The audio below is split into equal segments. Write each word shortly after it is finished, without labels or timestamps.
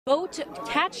Boat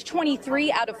Catch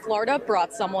 23 out of Florida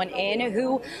brought someone in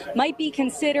who might be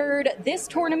considered this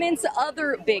tournament's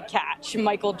other big catch.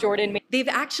 Michael Jordan. They've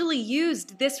actually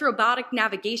used this robotic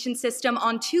navigation system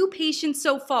on 2 patients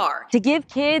so far to give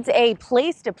kids a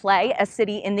place to play, a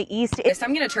city in the East.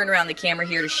 I'm going to turn around the camera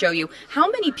here to show you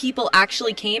how many people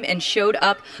actually came and showed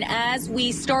up. As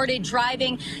we started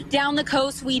driving down the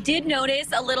coast, we did notice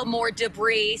a little more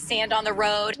debris, sand on the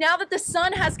road. Now that the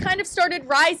sun has kind of started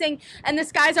rising and the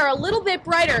skies are a little bit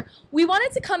brighter, we wanted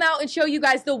to come out and show you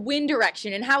guys the wind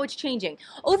direction and how it's changing.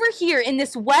 Over here in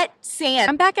this wet sand,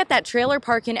 I'm back at that trailer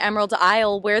park in Emerald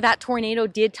Isle where that tornado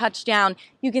did touch down.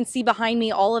 You can see behind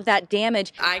me all of that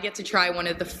damage. I get to try one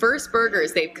of the first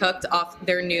burgers they've cooked off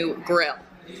their new grill.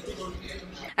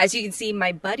 As you can see,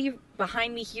 my buddy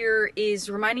behind me here is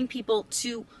reminding people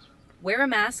to wear a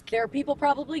mask. There are people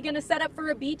probably going to set up for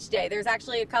a beach day. There's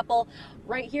actually a couple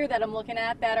right here that I'm looking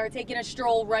at that are taking a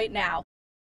stroll right now.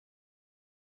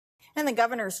 And the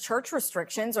governor's church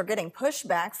restrictions are getting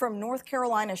pushback from North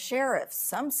Carolina sheriffs.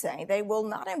 Some say they will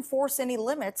not enforce any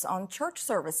limits on church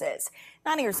services.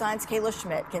 9 News 9's Kayla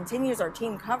Schmidt continues our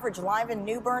team coverage live in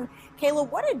New Bern.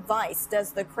 Kayla, what advice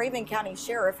does the Craven County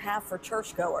Sheriff have for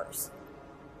churchgoers?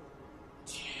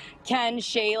 Ken,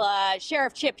 Shayla,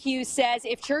 Sheriff Chip Hughes says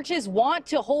if churches want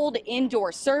to hold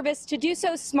indoor service, to do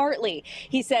so smartly.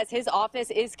 He says his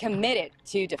office is committed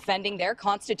to defending their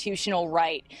constitutional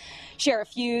right. Sheriff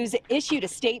Hughes issued a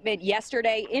statement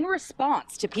yesterday in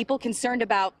response to people concerned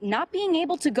about not being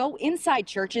able to go inside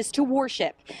churches to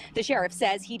worship. The sheriff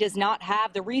says he does not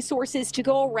have the resources to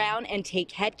go around and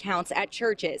take head counts at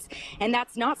churches, and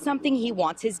that's not something he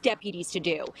wants his deputies to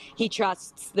do. He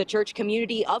trusts the church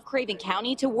community of Craven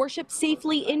County to worship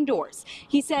safely indoors.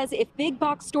 He says if big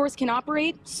box stores can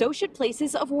operate, so should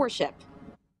places of worship.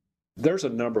 There's a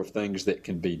number of things that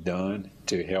can be done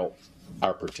to help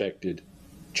our protected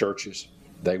churches.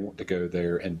 They want to go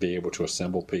there and be able to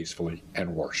assemble peacefully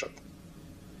and worship.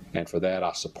 And for that,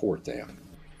 I support them.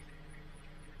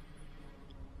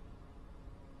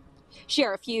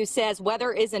 Sheriff Hughes says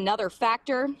weather is another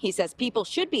factor. He says people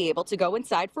should be able to go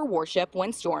inside for worship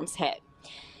when storms hit.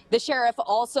 The sheriff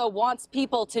also wants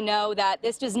people to know that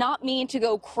this does not mean to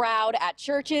go crowd at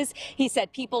churches. He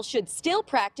said people should still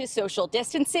practice social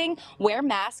distancing, wear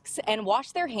masks, and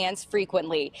wash their hands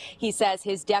frequently. He says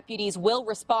his deputies will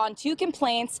respond to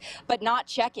complaints, but not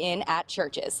check in at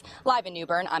churches. Live in New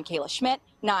Bern, I'm Kayla Schmidt,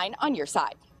 9 on your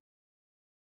side.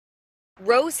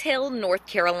 Rose Hill, North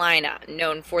Carolina,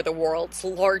 known for the world's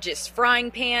largest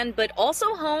frying pan, but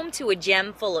also home to a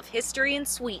gem full of history and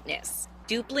sweetness,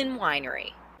 Duplin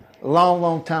Winery. A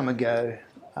long time ago,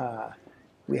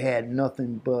 we had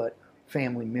nothing but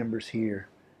family members here,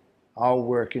 all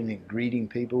working and greeting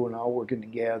people and all working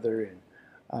together.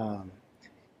 And,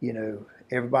 you know,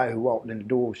 everybody who walked in the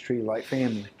door was treated like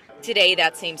family. Today,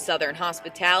 that same Southern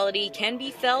hospitality can be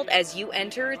felt as you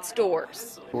enter its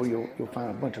doors. Well, you'll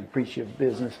find a bunch of appreciative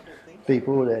business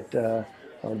people that are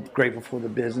grateful for the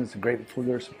business and grateful for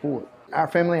their support. Our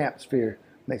family atmosphere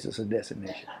makes us a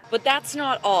destination. But that's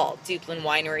not all. Duplin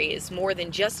Winery is more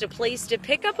than just a place to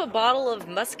pick up a bottle of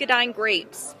muscadine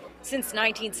grapes. Since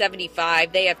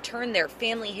 1975, they have turned their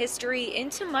family history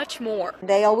into much more.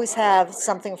 They always have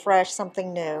something fresh,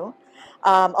 something new,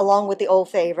 along with the old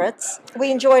favorites.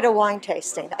 We enjoyed a wine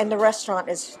tasting, and the restaurant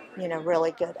is,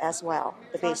 really good as well,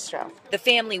 the bistro. The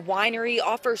family winery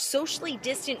offers socially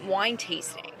distant wine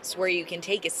tastings where you can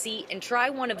take a seat and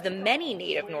try one of the many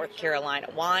native North Carolina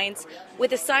wines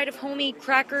with a side of homemade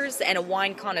crackers and a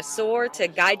wine connoisseur to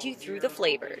guide you through the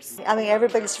flavors. I mean,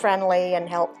 everybody's friendly and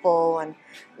helpful and,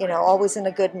 always in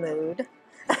a good mood.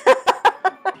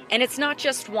 And it's not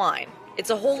just wine, it's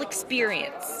a whole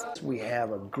experience. We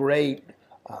have a great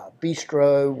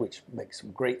bistro, which makes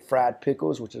some great fried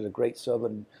pickles, which is a great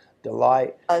Southern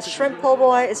delight. Shrimp po'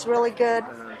 boy is really good,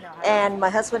 and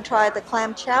my husband tried the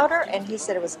clam chowder, and he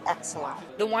said it was excellent.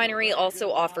 The winery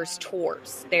also offers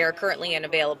tours. They are currently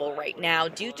unavailable right now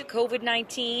due to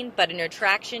COVID-19, but an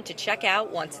attraction to check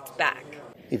out once it's back.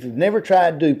 If you've never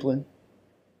tried Duplin,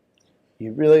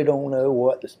 you really don't know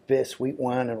what the best sweet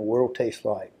wine in the world tastes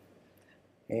like.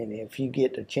 And if you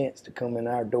get the chance to come in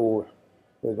our door,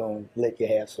 we're going to let you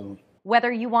have some.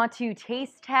 Whether you want to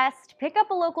taste test, pick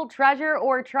up a local treasure,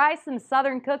 or try some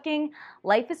Southern cooking,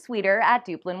 life is sweeter at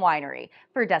Duplin Winery.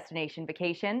 For Destination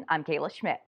Vacation, I'm Kayla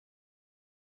Schmidt.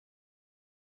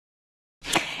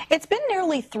 It's been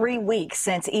nearly 3 weeks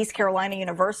since East Carolina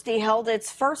University held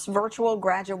its first virtual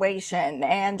graduation.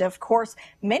 And of course,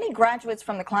 many graduates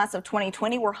from the class of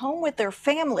 2020 were home with their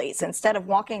families instead of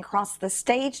walking across the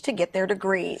stage to get their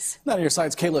degrees. Now to your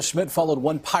side's Kayla Schmidt followed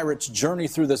one pirate's journey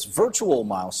through this virtual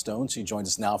milestone. She joins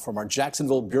us now from our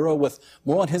Jacksonville bureau with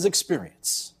more on his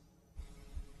experience.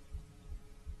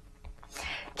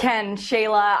 Ken,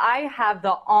 Shayla, I have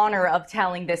the honor of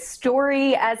telling this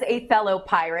story as a fellow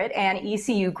pirate and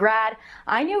ECU grad.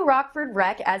 I knew Rockford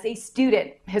Rec as a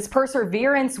student. His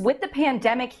perseverance with the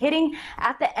pandemic hitting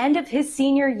at the end of his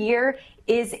senior year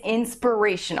is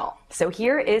inspirational. So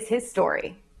here is his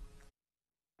story.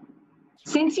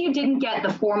 Since you didn't get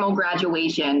the formal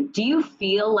graduation, do you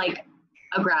feel like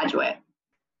a graduate?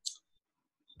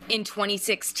 In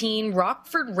 2016,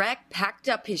 Rockford Rec packed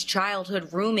up his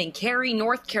childhood room in Cary,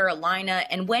 North Carolina,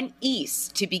 and went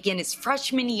east to begin his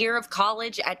freshman year of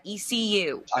college at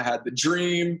ECU. I had the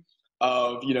dream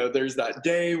of, there's that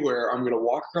day where I'm going to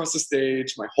walk across the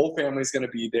stage, my whole family's going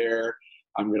to be there.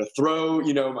 I'm going to throw,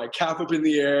 my cap up in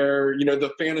the air,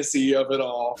 the fantasy of it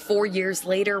all. 4 years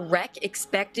later, Rec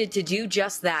expected to do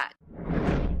just that.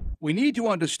 We need to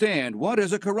understand, what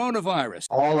is a coronavirus?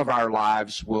 All of our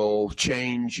lives will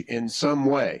change in some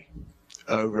way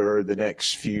over the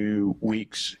next few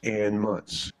weeks and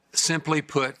months. Simply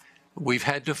put, we've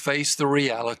had to face the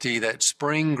reality that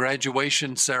spring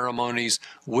graduation ceremonies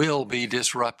will be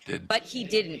disrupted. But he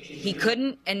didn't. He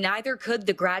couldn't, and neither could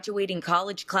the graduating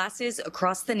college classes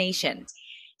across the nation.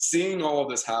 Seeing all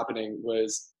of this happening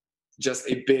was just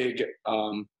a big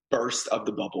burst of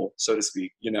the bubble, so to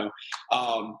speak.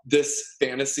 This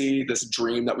fantasy, this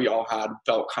dream that we all had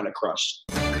felt kind of crushed.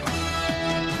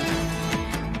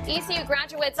 ECU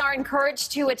graduates are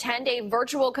encouraged to attend a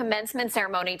virtual commencement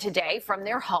ceremony today from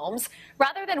their homes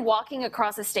rather than walking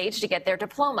across a stage to get their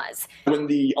diplomas. When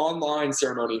the online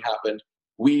ceremony happened,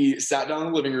 we sat down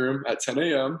in the living room at 10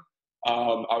 a.m.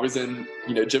 I was in,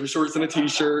 gym shorts and a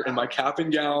t-shirt and my cap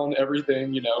and gown,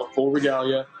 everything, full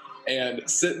regalia. And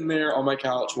sitting there on my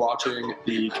couch watching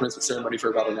the commencement ceremony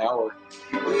for about an hour.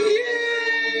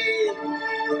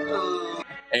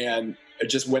 And I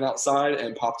just went outside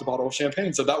and popped a bottle of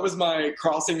champagne. So that was my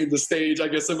crossing the stage, I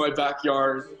guess, in my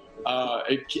backyard.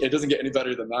 It doesn't get any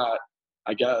better than that,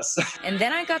 I guess. And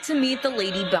then I got to meet the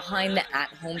lady behind the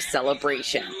at-home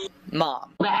celebration,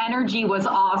 Mom. The energy was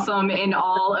awesome in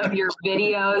all of your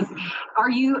videos.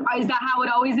 Is that how it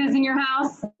always is in your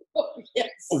house? Yes.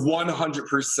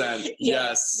 100%.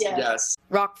 Yes.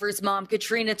 Rockford's mom,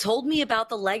 Katrina, told me about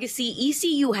the legacy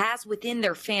ECU has within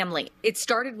their family. It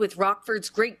started with Rockford's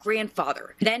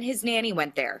great-grandfather. Then his nanny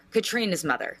went there, Katrina's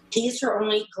mother. He's her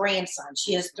only grandson.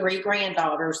 She has 3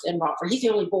 granddaughters in Rockford. He's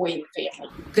the only boy in the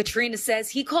family. Katrina says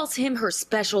he calls him her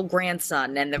special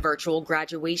grandson, and the virtual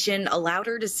graduation allowed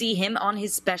her to see him on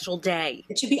his special day.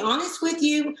 To be honest with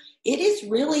you, it is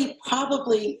really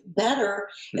probably better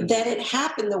that it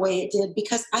happened the way it did,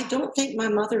 because I don't think my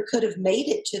mother could have made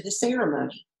it to the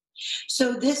ceremony.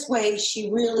 So this way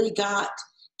she really got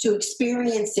to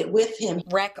experience it with him.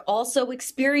 Rec also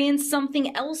experienced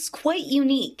something else quite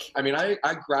unique. I mean, I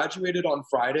graduated on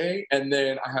Friday, and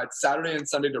then I had Saturday and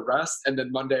Sunday to rest, and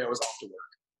then Monday I was off to work.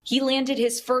 He landed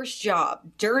his first job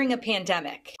during a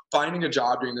pandemic. Finding a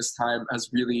job during this time has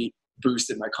really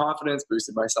boosted my confidence,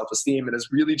 boosted my self-esteem, and has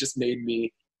really just made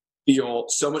me feel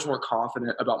so much more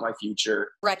confident about my future.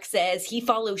 Rec says he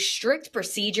follows strict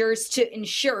procedures to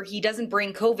ensure he doesn't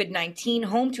bring COVID-19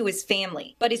 home to his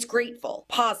family, but is grateful,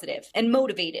 positive, and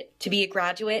motivated to be a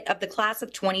graduate of the class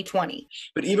of 2020.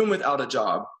 But even without a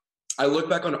job, I look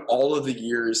back on all of the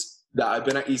years that I've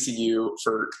been at ECU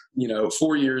for,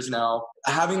 4 years now,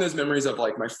 having those memories of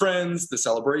like my friends, the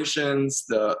celebrations,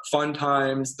 the fun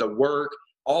times, the work,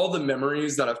 all the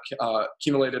memories that I've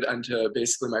accumulated into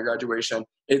basically my graduation,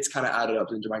 it's kind of added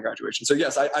up into my graduation. So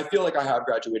yes, I feel like I have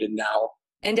graduated now.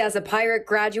 And as a pirate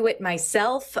graduate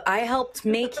myself, I helped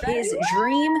make his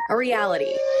dream a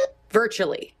reality,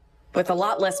 virtually, with a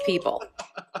lot less people.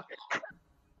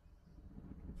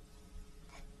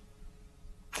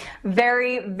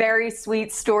 Very, very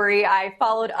sweet story. I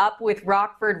followed up with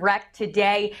Rockford Rec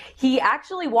today. He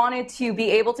actually wanted to be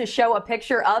able to show a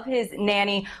picture of his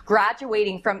nanny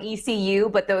graduating from ECU,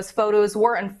 but those photos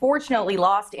were unfortunately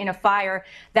lost in a fire.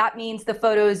 That means the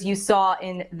photos you saw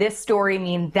in this story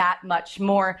mean that much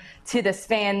more to this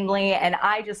family. And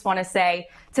I just want to say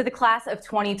to the class of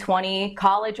 2020,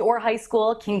 college or high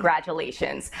school,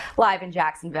 congratulations. Live in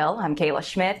Jacksonville, I'm Kayla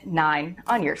Schmidt, 9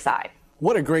 on your side.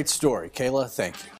 What a great story, Kayla. Thank you.